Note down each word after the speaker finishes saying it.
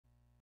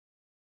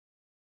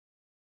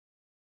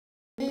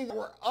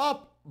We're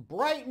up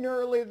bright and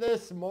early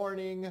this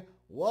morning.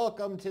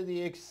 Welcome to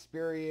the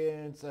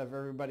experience of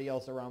everybody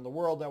else around the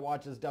world that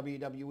watches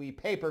WWE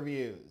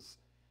pay-per-views.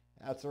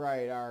 That's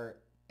right, our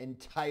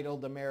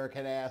entitled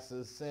American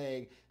asses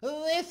saying,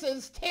 "This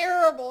is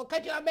terrible.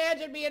 Could you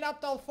imagine being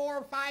up till 4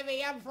 or 5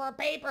 a.m. for a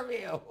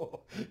pay-per-view?"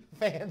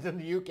 Fans in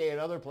the UK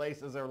and other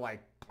places are like,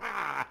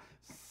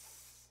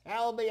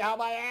 tell me how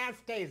my ass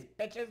tastes,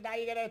 bitches. Now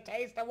you're going to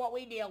taste of what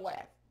we deal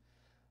with.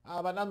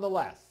 But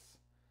nonetheless,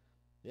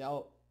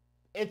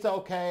 it's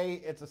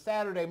okay. It's a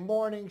Saturday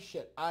morning.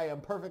 Shit, I am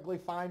perfectly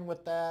fine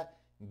with that.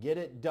 Get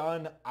it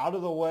done, out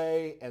of the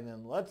way, and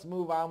then let's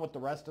move on with the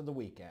rest of the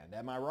weekend.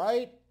 Am I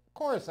right? Of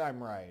course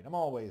I'm right. I'm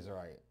always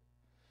right.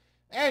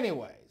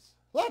 Anyways,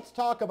 let's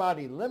talk about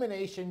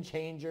Elimination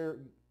Chamber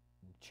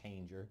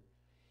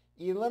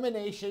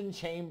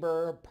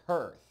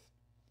Perth.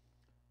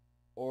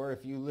 Or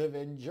if you live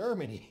in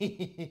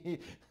Germany,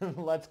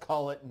 let's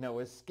call it No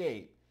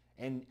Escape.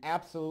 And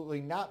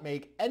absolutely not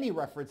make any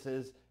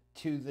references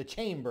to the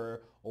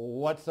chamber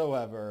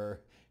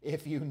whatsoever.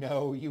 If you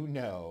know, you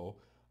know.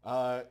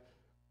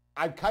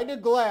 I'm kind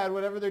of glad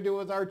whatever they're doing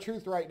with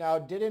R-Truth right now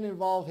didn't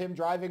involve him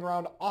driving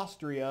around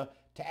Austria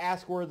to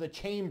ask where the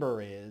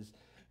chamber is.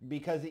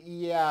 Because,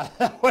 yeah,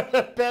 that would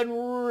have been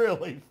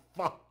really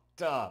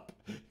fucked up.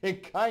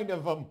 And kind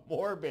of a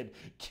morbid,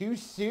 too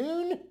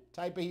soon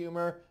type of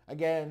humor.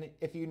 Again,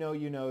 if you know,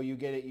 you know. You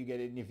get it, you get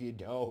it. And if you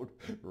don't,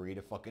 read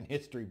a fucking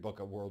history book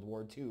of World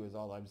War II is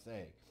all I'm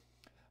saying.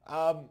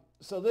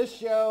 So this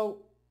show,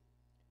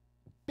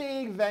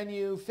 big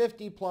venue,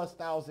 50+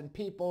 thousand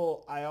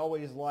people. I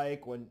always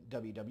like when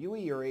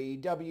WWE or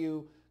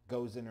AEW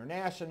goes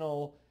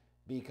international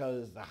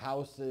because the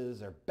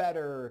houses are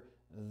better,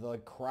 the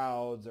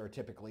crowds are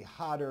typically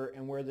hotter,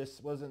 and where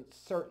this wasn't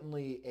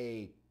certainly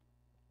a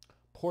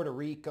Puerto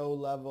Rico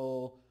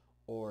level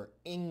or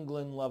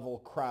England level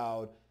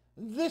crowd,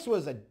 this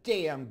was a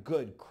damn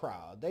good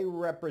crowd. They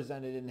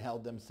represented and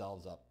held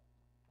themselves up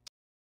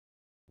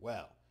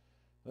well.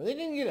 They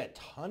didn't get a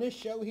ton of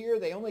show here.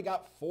 They only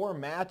got 4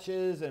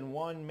 matches and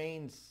one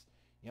main,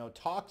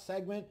 talk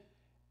segment.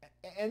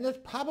 And that's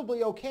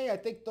probably okay. I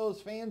think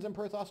those fans in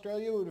Perth,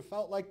 Australia should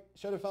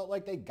have felt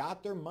like they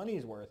got their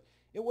money's worth.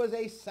 It was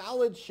a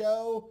solid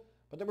show,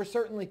 but there were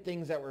certainly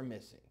things that were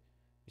missing.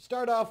 We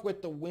start off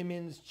with the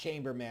women's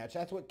chamber match.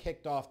 That's what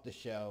kicked off the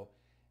show.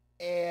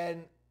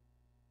 And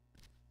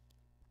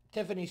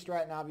Tiffany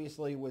Stratton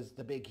obviously was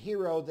the big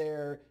hero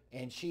there,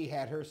 and she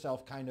had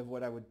herself kind of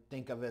what I would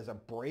think of as a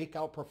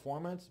breakout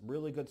performance.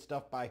 Really good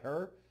stuff by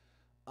her.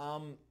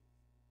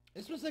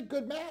 This was a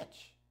good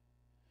match.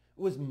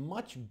 It was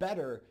much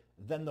better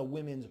than the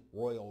Women's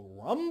Royal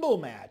Rumble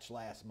match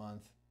last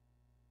month.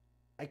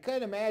 I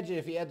couldn't imagine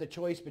if you had the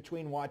choice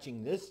between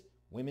watching this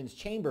Women's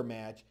Chamber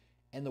match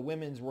and the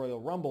Women's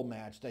Royal Rumble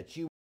match that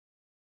you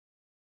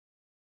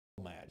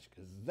match,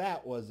 because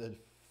that was a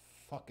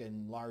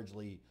fucking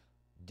largely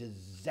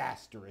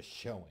disastrous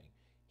showing.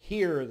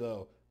 Here,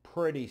 though,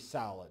 pretty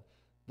solid.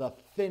 The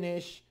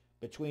finish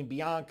between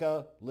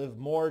Bianca, Liv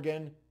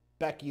Morgan,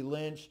 Becky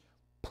Lynch,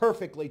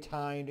 perfectly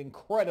timed,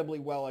 incredibly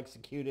well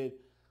executed.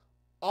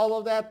 All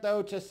of that,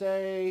 though, to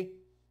say,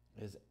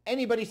 is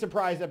anybody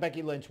surprised that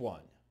Becky Lynch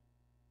won?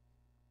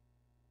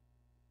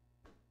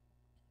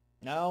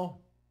 No?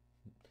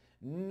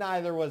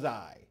 Neither was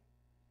I.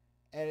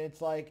 And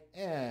it's like,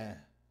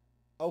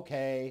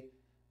 okay.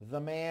 The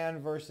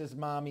man versus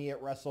mommy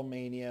at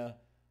WrestleMania,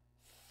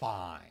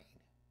 fine.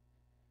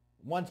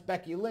 Once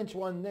Becky Lynch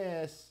won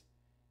this,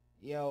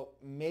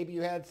 maybe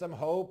you had some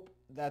hope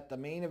that the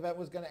main event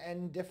was going to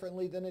end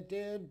differently than it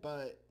did,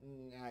 but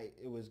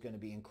it was going to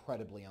be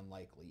incredibly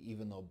unlikely,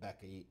 even though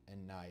Becky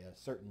and Nia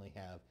certainly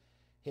have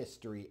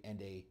history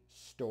and a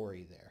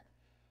story there.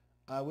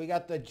 We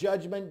got the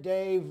Judgment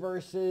Day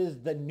versus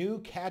the New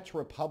Catch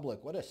Republic.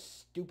 What a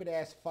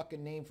stupid-ass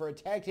fucking name for a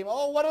tag team.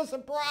 Oh, what a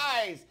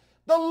surprise!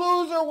 The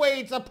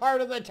Loserweight's a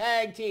part of the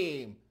tag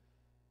team.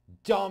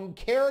 Dumb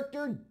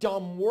character,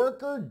 dumb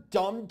worker,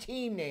 dumb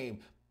team name.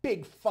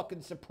 Big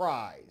fucking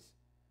surprise.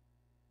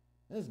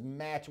 This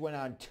match went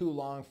on too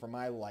long for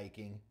my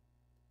liking.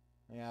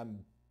 I'm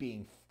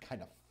being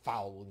kind of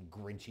foul and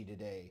grinchy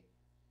today.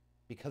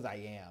 Because I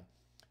am.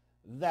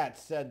 That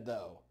said,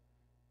 though,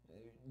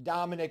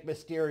 Dominic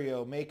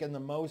Mysterio making the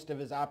most of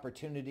his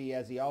opportunity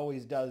as he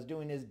always does,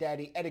 doing his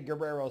daddy Eddie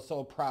Guerrero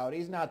so proud.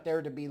 He's not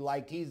there to be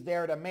liked. He's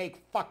there to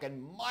make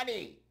fucking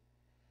money.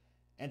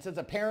 And since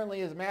apparently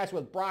his match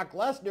with Brock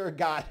Lesnar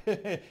got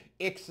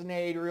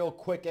ixnayed real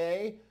quick,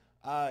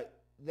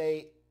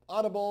 they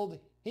audibled.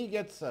 He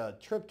gets a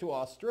trip to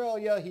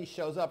Australia. He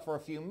shows up for a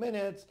few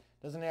minutes,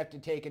 doesn't have to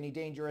take any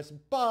dangerous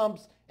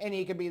bumps, and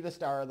he can be the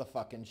star of the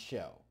fucking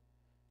show.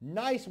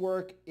 Nice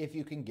work if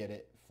you can get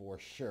it, for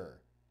sure.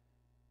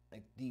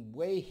 Like the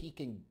way he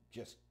can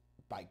just,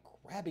 by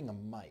grabbing a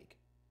mic,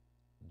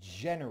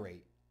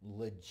 generate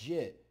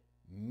legit,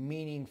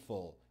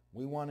 meaningful,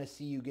 we want to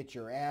see you get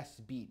your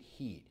ass beat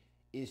heat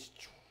is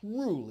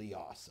truly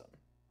awesome.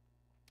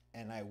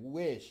 And I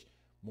wish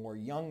more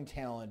young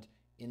talent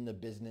in the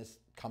business,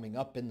 coming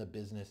up in the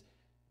business,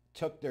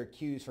 took their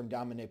cues from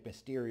Dominic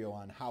Mysterio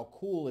on how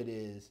cool it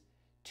is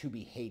to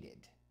be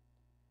hated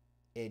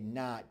and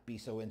not be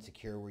so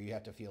insecure where you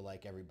have to feel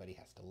like everybody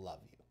has to love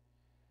you.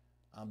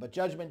 But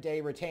Judgment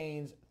Day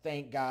retains.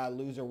 Thank God.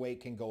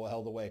 Loserweight can go a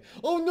hell of a way.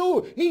 Oh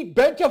no, he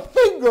bent a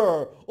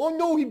finger. Oh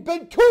no, he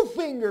bent 2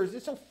 fingers.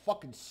 It's so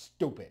fucking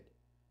stupid.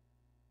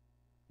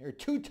 There are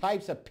 2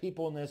 types of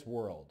people in this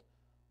world.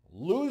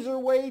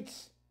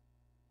 Loserweights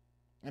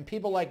and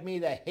people like me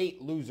that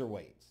hate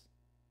loserweights.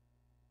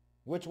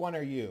 Which one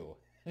are you?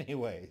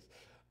 Anyways,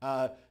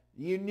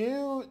 you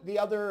knew the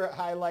other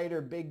highlight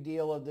or big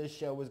deal of this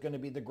show was going to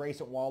be the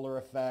Grayson Waller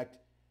effect,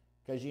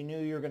 because you knew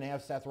you were going to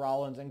have Seth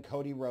Rollins and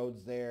Cody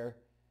Rhodes there.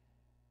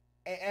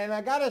 And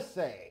I got to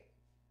say,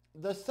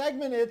 the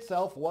segment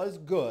itself was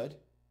good.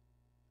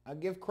 I'll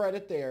give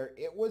credit there.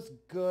 It was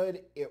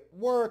good. It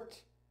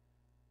worked.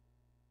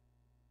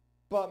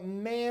 But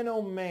man,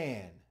 oh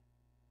man,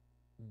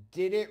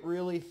 did it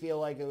really feel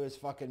like it was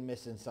fucking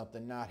missing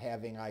something not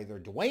having either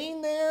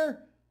Dwayne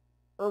there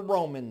or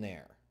Roman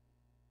there.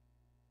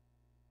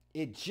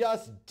 It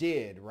just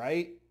did,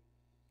 right?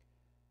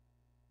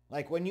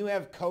 Like when you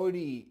have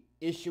Cody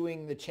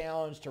issuing the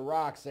challenge to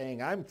Rock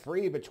saying, I'm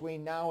free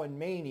between now and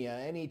Mania,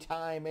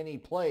 anytime, any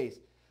place.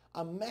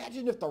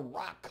 Imagine if The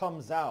Rock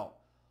comes out.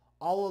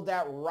 All of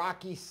that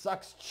Rocky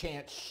sucks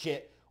chant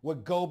shit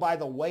would go by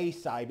the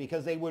wayside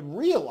because they would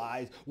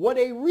realize what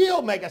a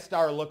real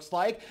megastar looks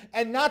like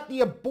and not the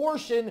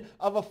abortion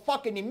of a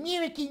fucking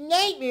immunity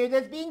nightmare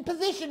that's being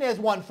positioned as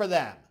one for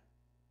them.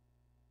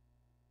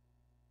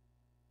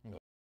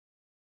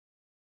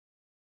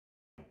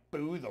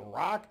 Boo The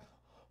Rock.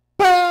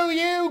 Boo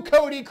you,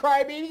 Cody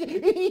Crybaby.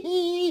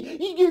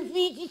 He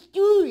defeats the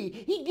story.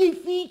 He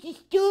defeats the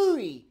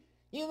story.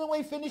 The only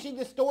way finishing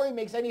the story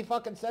makes any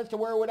fucking sense to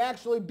where it would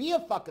actually be a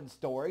fucking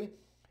story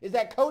is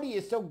that Cody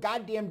is so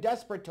goddamn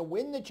desperate to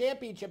win the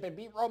championship and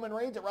beat Roman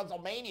Reigns at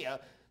WrestleMania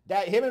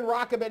that him and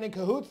Rock have been in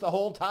cahoots the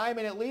whole time,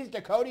 and it leads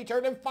to Cody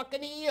turning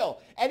fucking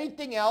heel.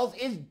 Anything else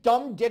is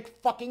dumb dick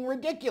fucking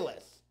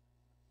ridiculous.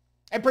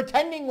 And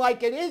pretending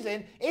like it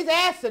isn't is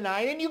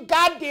asinine, and you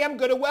goddamn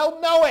good and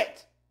well know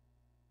it.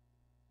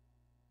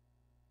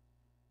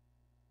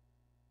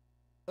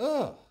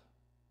 Ugh.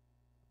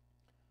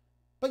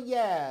 But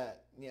yeah,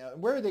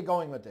 where are they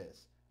going with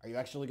this? Are you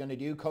actually going to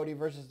do Cody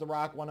versus The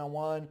Rock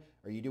one-on-one?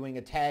 Are you doing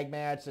a tag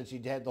match since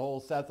you had the whole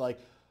Seth like,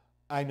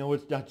 I know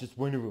it's not just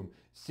one of them.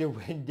 So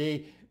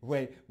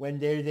when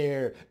they're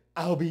there,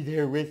 I'll be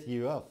there with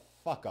you. Oh,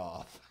 fuck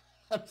off.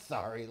 I'm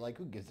sorry. Like,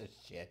 who gives a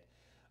shit?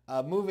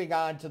 Moving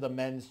on to the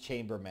men's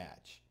chamber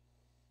match.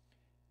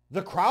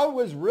 The crowd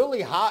was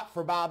really hot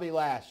for Bobby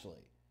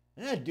Lashley.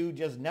 And that dude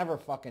just never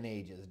fucking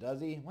ages, does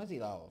he? What's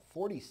he,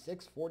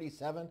 46,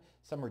 47?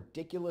 Some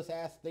ridiculous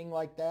ass thing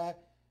like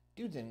that?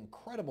 Dude's in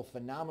incredible,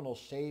 phenomenal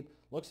shape.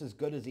 Looks as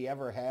good as he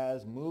ever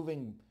has.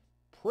 Moving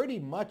pretty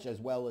much as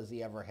well as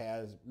he ever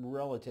has,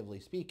 relatively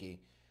speaking.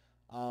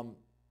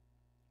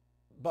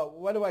 But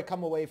what do I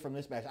come away from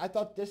this match? I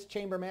thought this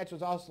chamber match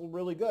was also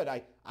really good.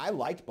 I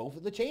liked both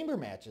of the chamber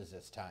matches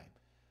this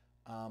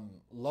time.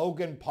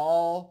 Logan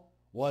Paul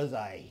was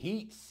a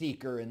heat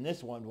seeker in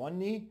this one,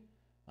 wasn't he?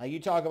 You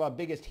talk about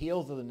biggest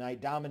heels of the night.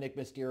 Dominic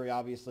Mysterio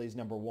obviously is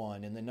number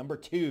 1. And then number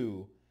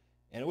 2,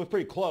 and it was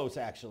pretty close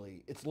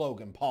actually, it's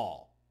Logan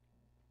Paul.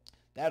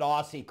 That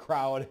Aussie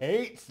crowd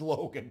hates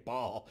Logan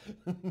Paul.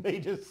 They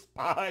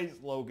despise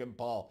Logan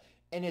Paul.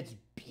 And it's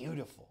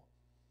beautiful.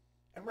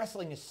 And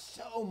wrestling is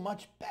so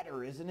much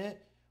better, isn't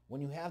it?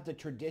 When you have the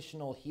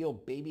traditional heel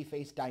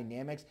babyface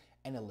dynamics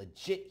and a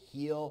legit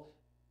heel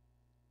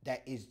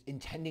that is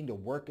intending to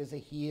work as a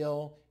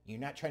heel. You're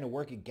not trying to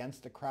work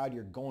against the crowd.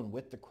 You're going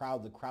with the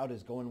crowd. The crowd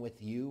is going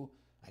with you.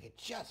 Like, it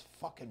just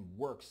fucking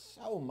works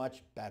so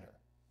much better.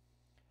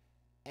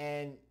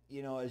 And,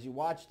 as you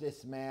watch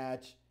this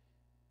match,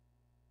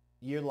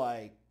 you're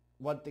like,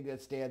 one thing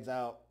that stands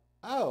out,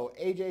 oh,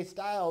 AJ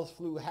Styles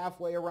flew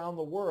halfway around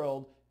the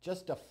world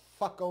just to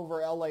fuck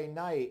over LA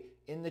Knight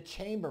in the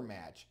chamber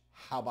match.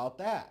 How about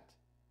that?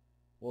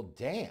 Well,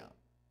 damn.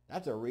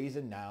 That's a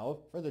reason now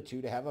for the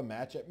two to have a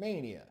match at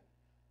Mania.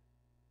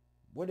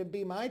 Would it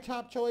be my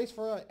top choice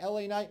for an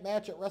LA Knight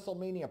match at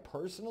WrestleMania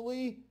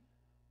personally?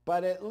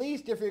 But at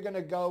least if you're going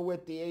to go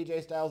with the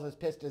AJ Styles is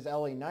pissed as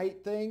LA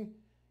Knight thing,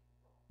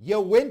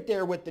 you went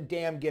there with the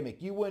damn gimmick.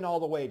 You went all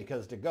the way,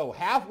 because to go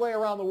halfway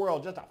around the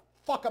world just to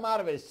fuck him out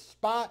of his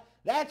spot,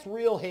 that's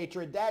real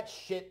hatred. That's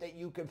shit that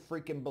you can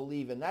freaking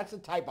believe in. That's the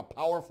type of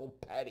powerful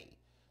petty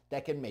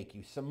that can make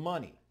you some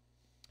money.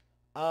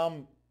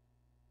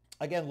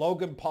 Again,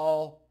 Logan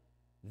Paul,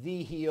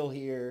 the heel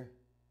here,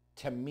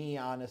 to me,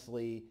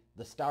 honestly,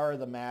 the star of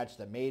the match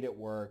that made it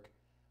work.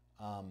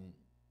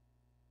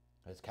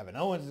 As Kevin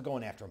Owens is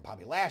going after him,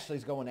 Bobby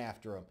Lashley's going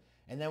after him.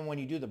 And then when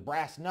you do the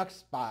brass knuck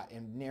spot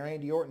and near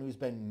Randy Orton, who's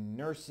been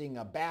nursing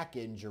a back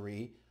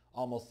injury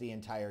almost the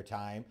entire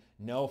time.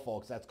 No,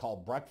 folks, that's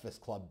called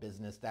Breakfast Club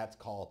business. That's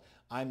called,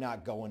 I'm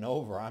not going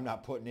over. I'm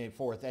not putting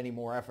forth any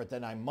more effort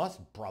than I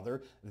must,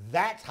 brother.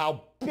 That's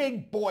how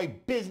big boy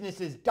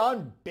business is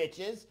done,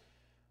 bitches.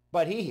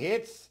 But he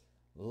hits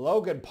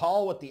Logan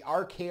Paul with the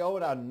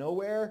RKO out of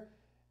nowhere.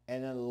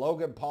 And then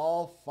Logan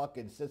Paul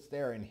fucking sits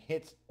there and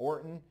hits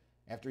Orton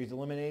after he's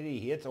eliminated.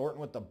 He hits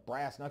Orton with the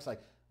brass knucks.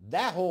 Like,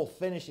 that whole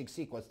finishing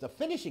sequence, the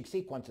finishing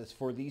sequences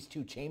for these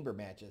two chamber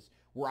matches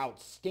were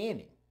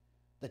outstanding.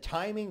 The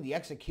timing, the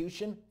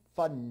execution,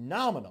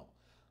 phenomenal.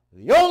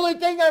 The only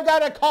thing I've got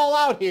to call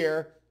out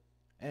here,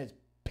 and it's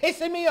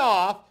pissing me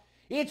off,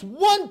 it's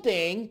one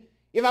thing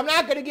if I'm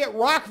not going to get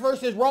Rock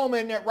versus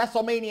Roman at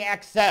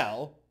WrestleMania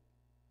XL,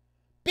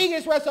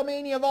 biggest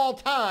WrestleMania of all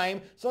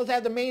time, so let's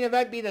have the main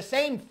event be the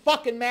same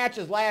fucking match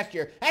as last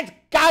year. That's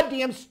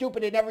goddamn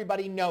stupid and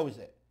everybody knows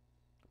it.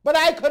 But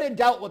I could have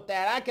dealt with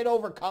that. I could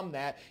overcome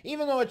that.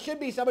 Even though it should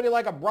be somebody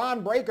like a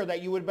Braun Breaker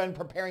that you would have been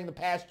preparing the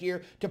past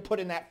year to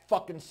put in that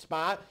fucking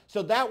spot.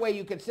 So that way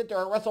you could sit there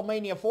at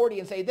WrestleMania 40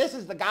 and say, this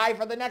is the guy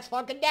for the next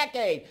fucking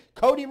decade.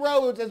 Cody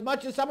Rhodes, as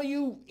much as some of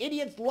you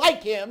idiots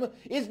like him,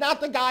 is not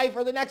the guy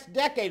for the next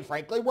decade.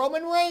 Frankly,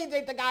 Roman Reigns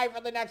ain't the guy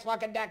for the next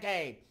fucking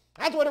decade.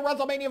 That's what a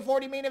WrestleMania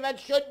 40 main event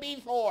should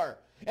be for.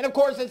 And of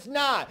course it's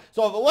not.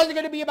 So if it wasn't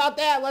going to be about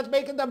that, let's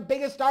make it the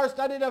biggest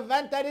star-studded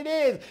event that it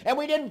is. And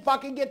we didn't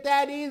fucking get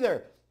that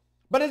either.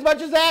 But as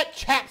much as that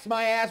chaps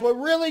my ass, what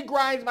really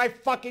grinds my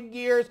fucking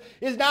gears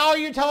is now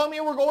you're telling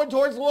me we're going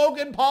towards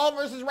Logan Paul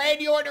versus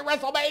Randy Orton at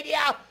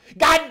WrestleMania?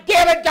 God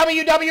damn it,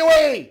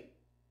 WWE!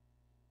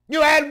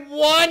 You had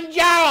one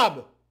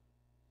job!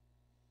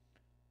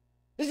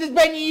 This has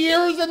been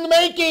years in the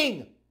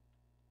making.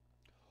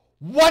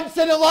 Once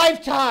in a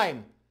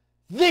lifetime.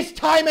 This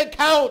time it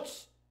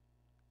counts.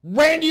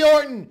 Randy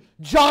Orton,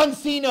 John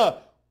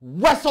Cena,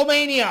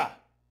 WrestleMania.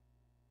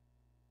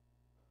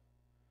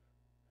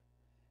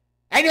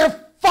 And you're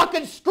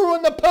fucking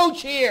screwing the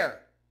pooch here.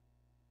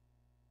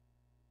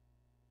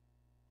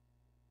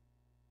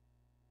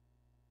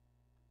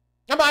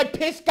 Am I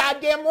pissed?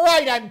 Goddamn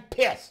right I'm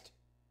pissed.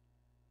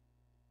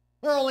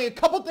 There are only a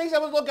couple things I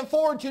was looking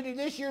forward to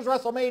this year's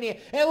WrestleMania,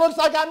 and it looks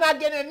like I'm not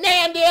getting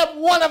a damn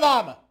one of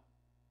them.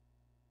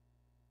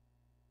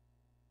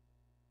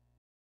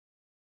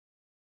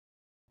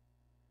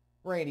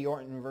 Randy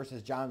Orton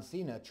versus John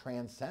Cena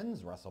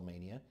transcends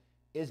WrestleMania,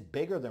 is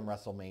bigger than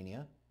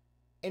WrestleMania,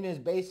 and is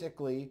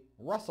basically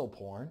Wrestle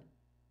porn,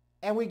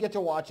 and we get to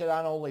watch it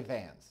on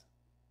OnlyFans.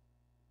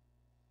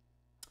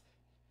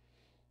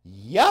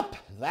 Yup,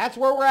 that's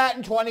where we're at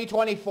in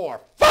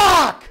 2024.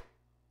 Fuck!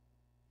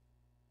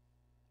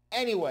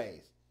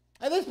 Anyways,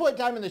 at this point in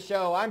time in the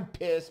show, I'm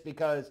pissed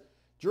because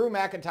Drew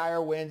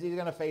McIntyre wins. He's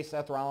going to face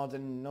Seth Rollins,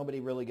 and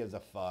nobody really gives a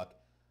fuck.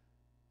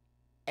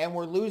 And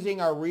we're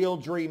losing our real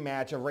dream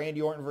match of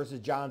Randy Orton versus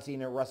John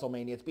Cena at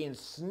WrestleMania. It's being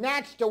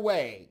snatched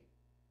away.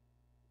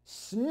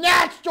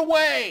 Snatched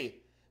away!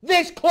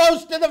 This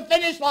close to the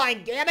finish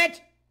line, damn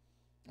it!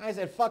 I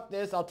said, fuck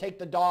this, I'll take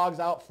the dogs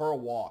out for a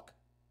walk.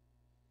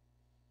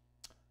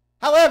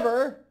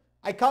 However,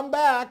 I come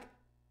back,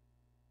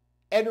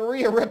 and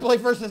Rhea Ripley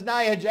versus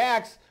Nia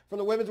Jax for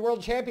the Women's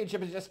World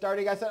Championship is just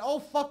starting. I said, oh,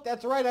 fuck,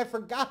 that's right, I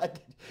forgot.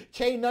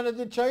 None of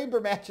the chamber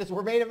matches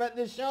were main eventing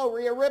this show.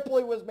 Rhea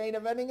Ripley was main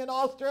eventing in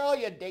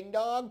Australia, ding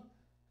dong.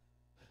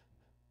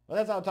 Well,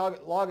 that's how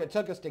long it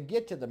took us to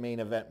get to the main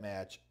event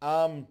match.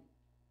 Am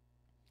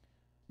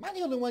I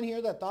the only one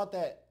here that thought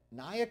that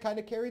Nia kind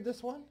of carried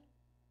this one?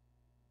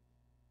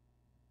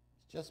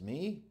 It's just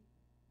me.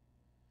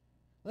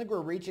 I think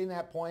we're reaching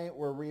that point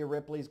where Rhea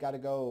Ripley's got to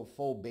go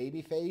full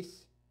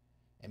babyface.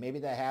 And maybe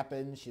that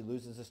happens. She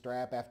loses the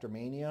strap after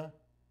Mania.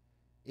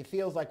 It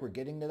feels like we're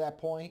getting to that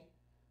point.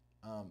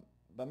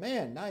 But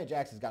man, Nia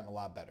Jax has gotten a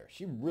lot better.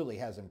 She really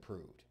has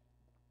improved.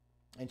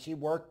 And she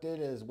worked it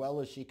as well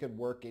as she could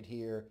work it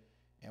here.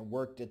 And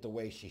worked it the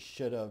way she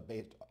should have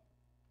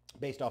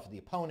based off of the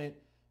opponent,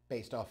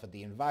 based off of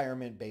the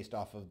environment, based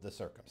off of the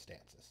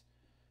circumstances.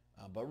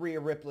 But Rhea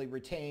Ripley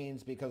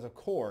retains because, of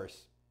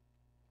course,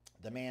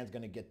 the man's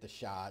going to get the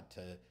shot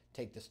to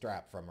take the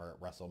strap from her at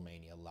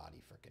WrestleMania,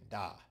 Lottie frickin'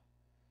 da.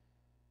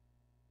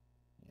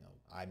 You know,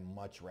 I'd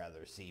much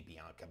rather see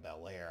Bianca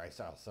Belair. I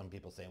saw some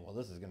people saying, well,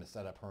 this is going to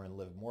set up her and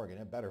Liv Morgan.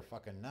 It better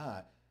fucking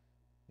not.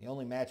 The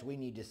only match we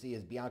need to see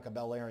is Bianca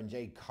Belair and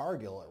Jade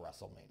Cargill at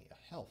WrestleMania.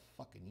 Hell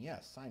fucking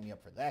yes. Sign me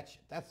up for that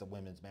shit. That's the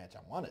women's match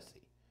I want to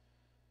see.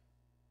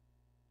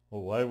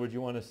 Well, why would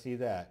you want to see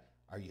that?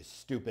 Are you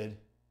stupid?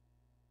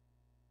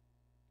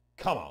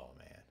 Come on,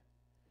 man.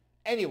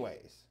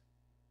 Anyways.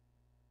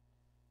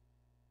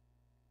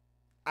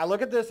 I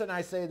look at this and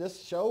I say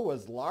this show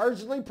was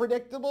largely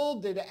predictable.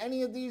 Did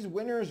any of these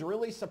winners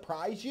really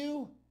surprise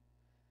you?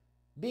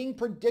 Being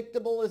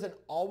predictable isn't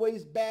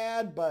always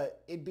bad,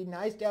 but it'd be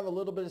nice to have a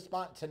little bit of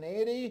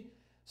spontaneity.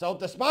 So if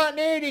the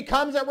spontaneity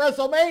comes at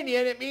WrestleMania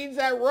and it means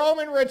that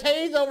Roman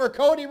retains over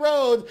Cody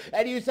Rhodes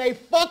and you say,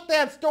 fuck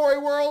that story,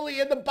 we're only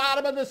in the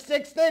bottom of the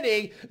 6th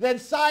inning, then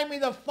sign me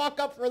the fuck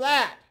up for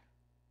that.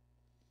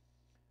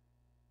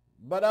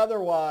 But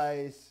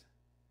otherwise,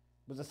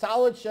 it was a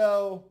solid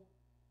show.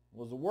 It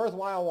was a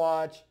worthwhile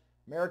watch.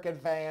 American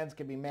fans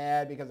can be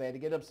mad because they had to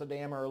get up so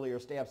damn early or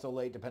stay up so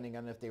late, depending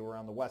on if they were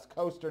on the West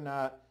Coast or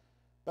not.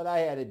 But I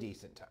had a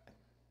decent time.